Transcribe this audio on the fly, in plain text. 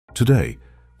Today,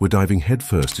 we're diving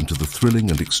headfirst into the thrilling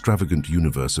and extravagant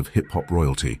universe of hip-hop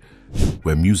royalty,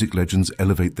 where music legends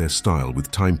elevate their style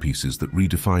with timepieces that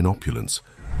redefine opulence.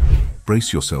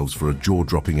 Brace yourselves for a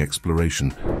jaw-dropping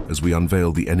exploration as we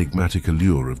unveil the enigmatic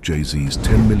allure of Jay-Z's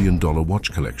 $10 million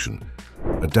watch collection,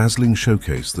 a dazzling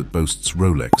showcase that boasts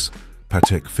Rolex,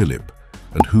 Patek Philippe,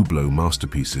 and Hublot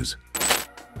masterpieces.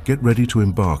 Get ready to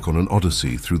embark on an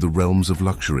odyssey through the realms of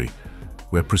luxury,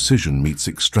 where precision meets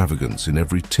extravagance in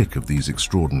every tick of these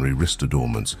extraordinary wrist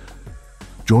adornments.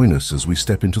 Join us as we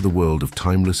step into the world of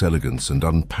timeless elegance and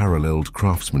unparalleled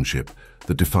craftsmanship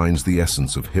that defines the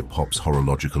essence of hip-hop's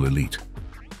horological elite.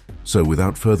 So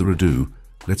without further ado,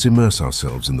 let's immerse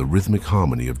ourselves in the rhythmic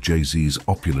harmony of Jay-Z's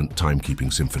opulent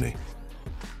timekeeping symphony.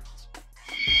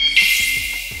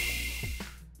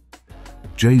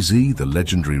 Jay-Z, the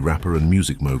legendary rapper and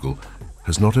music mogul,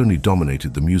 has not only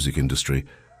dominated the music industry,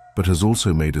 but has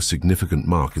also made a significant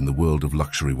mark in the world of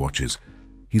luxury watches.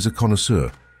 He's a connoisseur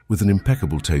with an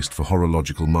impeccable taste for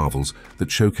horological marvels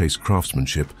that showcase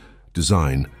craftsmanship,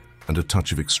 design, and a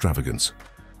touch of extravagance.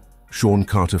 Sean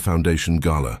Carter Foundation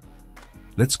Gala.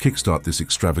 Let's kickstart this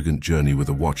extravagant journey with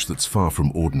a watch that's far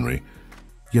from ordinary,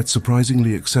 yet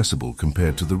surprisingly accessible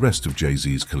compared to the rest of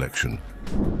Jay-Z's collection,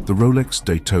 the Rolex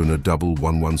Daytona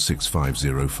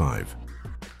 116505.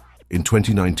 In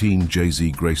 2019,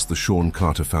 Jay-Z graced the Sean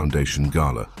Carter Foundation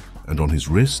Gala, and on his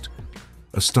wrist,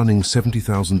 a stunning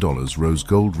 $70,000 rose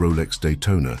gold Rolex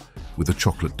Daytona with a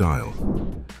chocolate dial.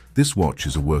 This watch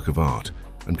is a work of art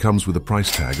and comes with a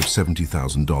price tag of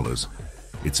 $70,000.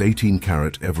 Its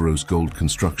 18-carat Everose gold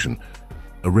construction,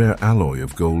 a rare alloy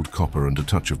of gold, copper, and a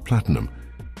touch of platinum,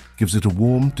 gives it a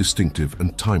warm, distinctive,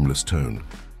 and timeless tone.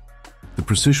 The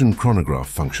precision chronograph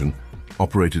function,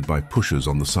 operated by pushers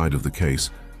on the side of the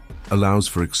case, allows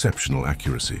for exceptional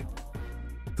accuracy.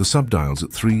 The subdials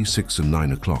at 3, 6, and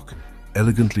 9 o'clock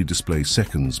elegantly display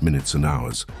seconds, minutes, and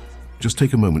hours. Just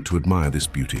take a moment to admire this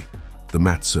beauty: the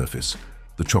matte surface,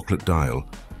 the chocolate dial,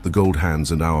 the gold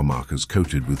hands and hour markers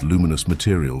coated with luminous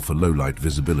material for low-light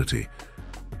visibility.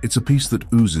 It's a piece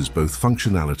that oozes both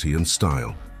functionality and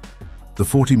style. The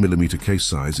 40mm case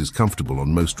size is comfortable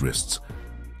on most wrists,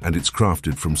 and it's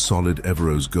crafted from solid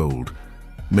Everose gold,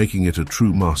 making it a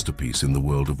true masterpiece in the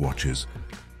world of watches.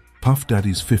 Puff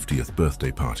Daddy's 50th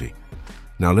birthday party.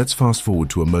 Now let's fast forward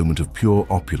to a moment of pure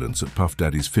opulence at Puff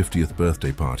Daddy's 50th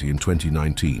birthday party in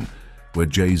 2019, where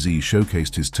Jay-Z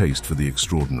showcased his taste for the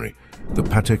extraordinary. The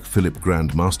Patek Philippe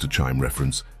Grand Master Chime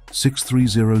reference,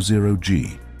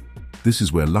 6300G. This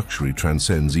is where luxury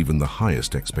transcends even the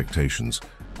highest expectations.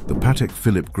 The Patek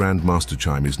Philippe Grand Master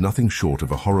Chime is nothing short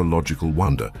of a horological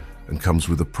wonder and comes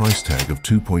with a price tag of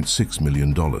 $2.6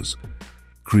 million.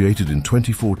 Created in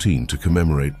 2014 to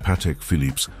commemorate Patek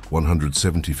Philippe's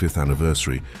 175th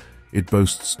anniversary, it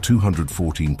boasts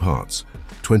 214 parts,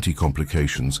 20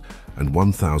 complications, and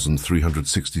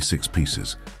 1,366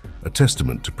 pieces, a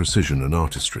testament to precision and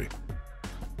artistry.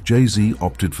 Jay-Z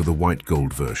opted for the white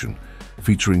gold version,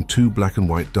 featuring 2 black and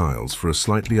white dials for a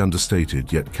slightly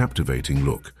understated yet captivating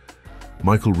look.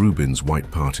 Michael Rubin's White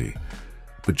Party.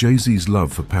 But Jay-Z's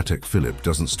love for Patek Philippe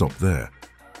doesn't stop there.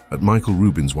 At Michael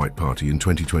Rubin's White Party in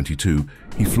 2022,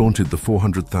 he flaunted the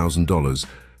 $400,000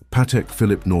 Patek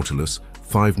Philippe Nautilus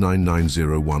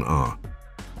 59901R.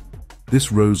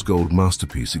 This rose gold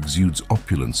masterpiece exudes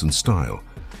opulence and style.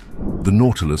 The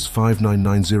Nautilus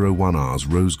 59901R's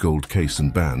rose gold case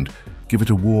and band give it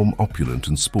a warm, opulent,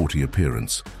 and sporty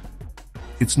appearance.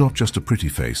 It's not just a pretty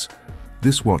face.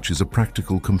 This watch is a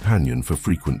practical companion for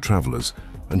frequent travelers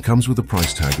and comes with a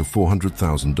price tag of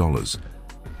 $400,000.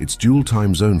 Its dual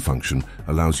time zone function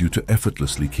allows you to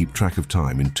effortlessly keep track of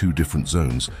time in 2 different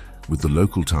zones, with the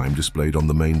local time displayed on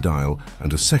the main dial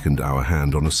and a second-hour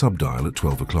hand on a subdial at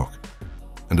 12 o'clock.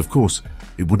 And of course,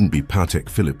 it wouldn't be Patek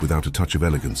Philippe without a touch of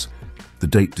elegance. The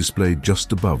date displayed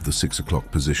just above the 6 o'clock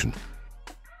position.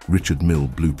 Richard Mille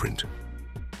Blueprint.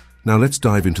 Now let's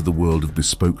dive into the world of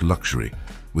bespoke luxury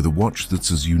with a watch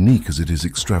that's as unique as it is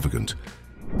extravagant.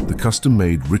 The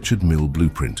custom-made Richard Mille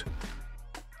Blueprint.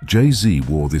 Jay-Z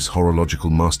wore this horological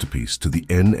masterpiece to the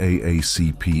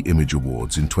NAACP Image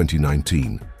Awards in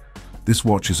 2019. This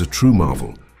watch is a true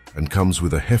marvel and comes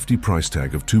with a hefty price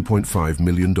tag of $2.5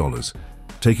 million,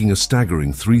 taking a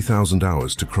staggering 3,000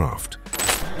 hours to craft.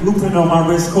 Blueprint on my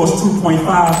wrist costs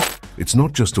 $2.5. It's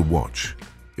not just a watch,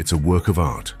 it's a work of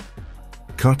art.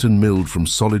 Cut and milled from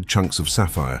solid chunks of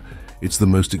sapphire, it's the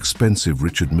most expensive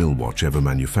Richard Mille watch ever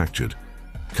manufactured,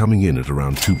 coming in at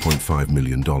around $2.5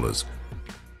 million.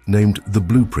 Named The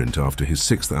Blueprint after his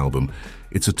 6th album,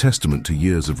 it's a testament to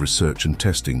years of research and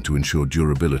testing to ensure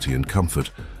durability and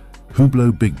comfort.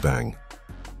 Hublot Big Bang.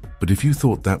 But if you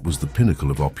thought that was the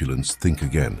pinnacle of opulence, think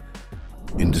again.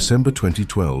 In December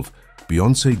 2012,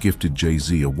 Beyoncé gifted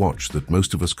Jay-Z a watch that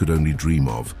most of us could only dream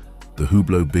of, the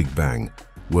Hublot Big Bang,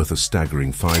 worth a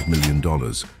staggering $5 million.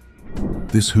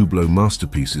 This Hublot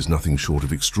masterpiece is nothing short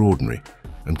of extraordinary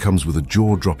and comes with a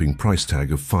jaw-dropping price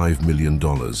tag of $5 million.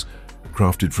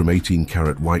 Crafted from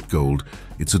 18-karat white gold,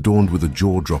 it's adorned with a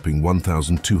jaw-dropping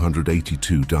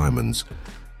 1,282 diamonds.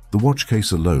 The watch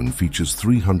case alone features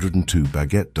 302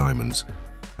 baguette diamonds,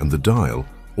 and the dial,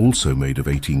 also made of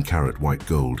 18-karat white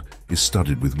gold, is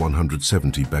studded with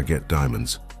 170 baguette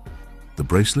diamonds. The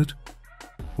bracelet?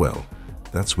 Well,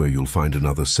 that's where you'll find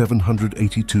another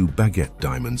 782 baguette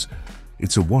diamonds.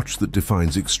 It's a watch that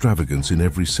defines extravagance in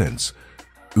every sense.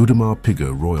 Audemars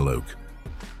Piguet Royal Oak.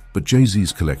 But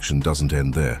Jay-Z's collection doesn't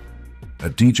end there.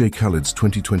 At DJ Khaled's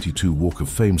 2022 Walk of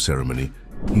Fame ceremony,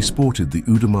 he sported the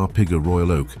Audemars Piguet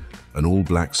Royal Oak, an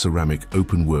all-black ceramic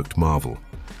open-worked marvel.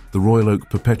 The Royal Oak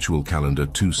Perpetual Calendar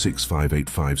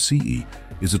 26585 CE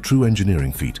is a true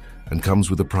engineering feat and comes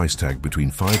with a price tag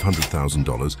between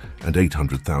 $500,000 and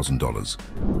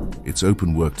 $800,000. Its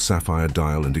open-worked sapphire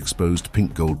dial and exposed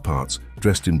pink gold parts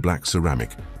dressed in black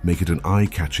ceramic make it an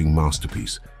eye-catching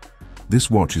masterpiece. This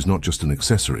watch is not just an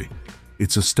accessory,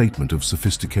 it's a statement of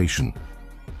sophistication.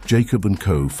 Jacob &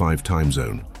 Co. 5 time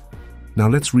zone. Now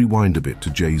let's rewind a bit to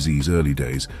Jay-Z's early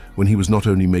days when he was not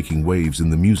only making waves in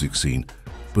the music scene,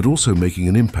 but also making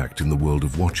an impact in the world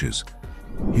of watches.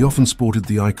 He often sported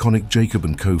the iconic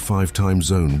Jacob & Co. 5 time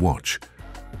zone watch.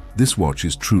 This watch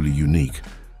is truly unique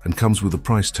and comes with a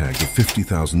price tag of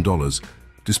 $50,000,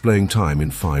 displaying time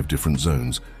in 5 different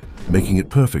zones, making it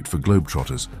perfect for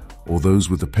globetrotters or those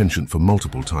with a penchant for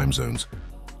multiple time zones.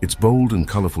 Its bold and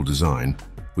colorful design,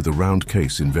 with a round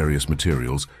case in various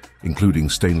materials, including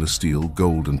stainless steel,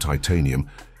 gold and titanium,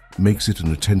 makes it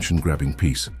an attention-grabbing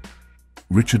piece.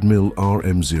 Richard Mille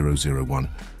RM001.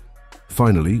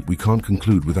 Finally, we can't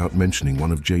conclude without mentioning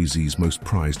one of Jay-Z's most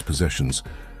prized possessions,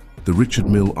 the Richard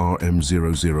Mille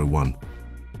RM001.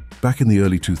 Back in the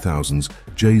early 2000s,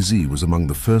 Jay-Z was among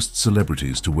the first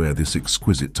celebrities to wear this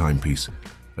exquisite timepiece,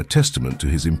 a testament to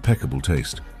his impeccable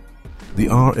taste. The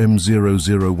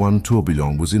RM001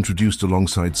 Tourbillon was introduced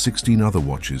alongside 16 other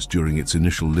watches during its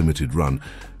initial limited run,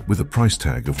 with a price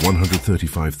tag of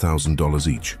 $135,000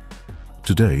 each.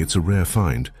 Today, it's a rare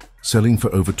find, selling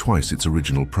for over twice its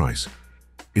original price.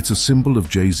 It's a symbol of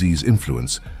Jay-Z's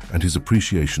influence and his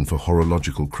appreciation for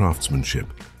horological craftsmanship.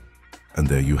 And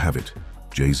there you have it,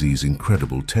 Jay-Z's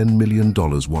incredible $10 million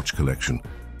watch collection,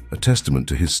 a testament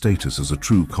to his status as a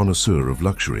true connoisseur of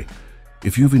luxury.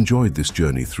 If you've enjoyed this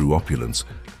journey through opulence,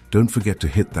 don't forget to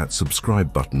hit that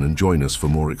subscribe button and join us for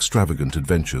more extravagant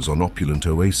adventures on Opulent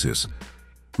Oasis.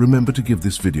 Remember to give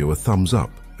this video a thumbs up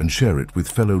and share it with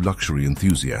fellow luxury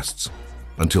enthusiasts.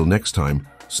 Until next time,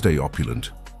 stay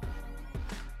opulent.